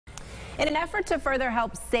In an effort to further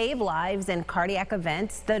help save lives in cardiac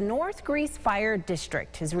events, the North Greece Fire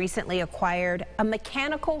District has recently acquired a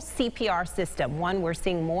mechanical CPR system, one we're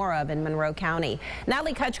seeing more of in Monroe County.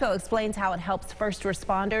 Natalie Kutchko explains how it helps first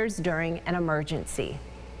responders during an emergency.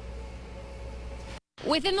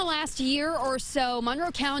 Within the last year or so, Monroe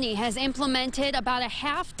County has implemented about a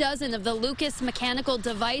half dozen of the Lucas mechanical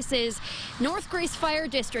devices. North Greece Fire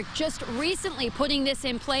District just recently putting this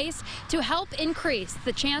in place to help increase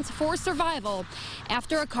the chance for survival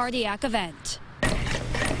after a cardiac event.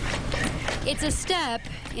 It's a step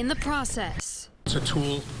in the process. It's a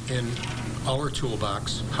tool in our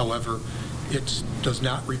toolbox. However, it does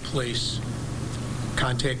not replace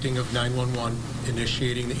contacting of 911,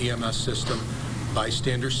 initiating the EMS system,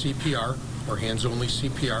 bystander CPR or hands-only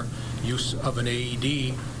CPR, use of an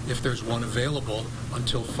AED if there's one available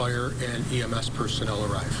until fire and EMS personnel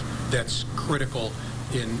arrive. That's critical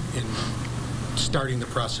in starting the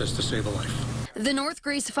process to save a life. The North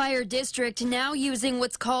Greece Fire District now using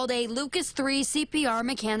what's called a Lucas 3 CPR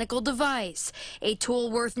mechanical device, a tool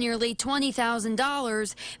worth nearly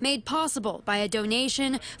 $20,000 made possible by a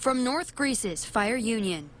donation from North Greece's fire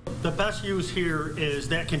union. The best use here is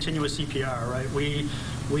that continuous CPR, right?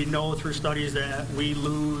 We know through studies that we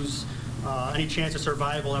lose any chance of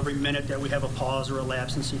survival every minute that we have a pause or a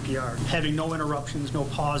lapse in CPR. Having no interruptions, no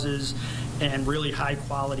pauses, and really high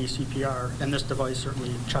quality CPR, and this device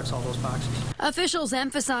certainly checks all those boxes. Officials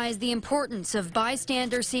emphasize the importance of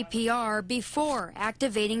bystander CPR before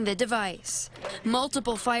activating the device.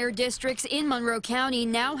 Multiple fire districts in Monroe County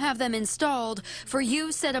now have them installed for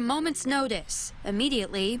use at a moment's notice,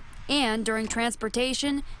 immediately, and during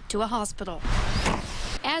transportation to a hospital.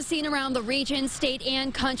 As seen around the region, state,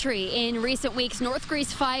 and country in recent weeks, North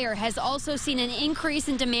Greece Fire has also seen an increase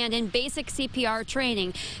in demand in basic CPR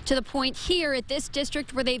training, to the point here at this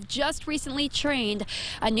district where they've just recently trained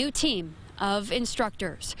a new team of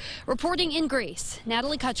instructors. Reporting in Greece,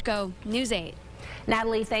 Natalie Kutchko, News 8.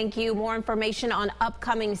 Natalie, thank you. More information on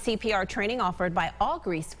upcoming CPR training offered by all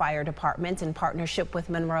Greece fire departments in partnership with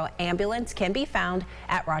Monroe Ambulance can be found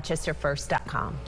at rochesterfirst.com.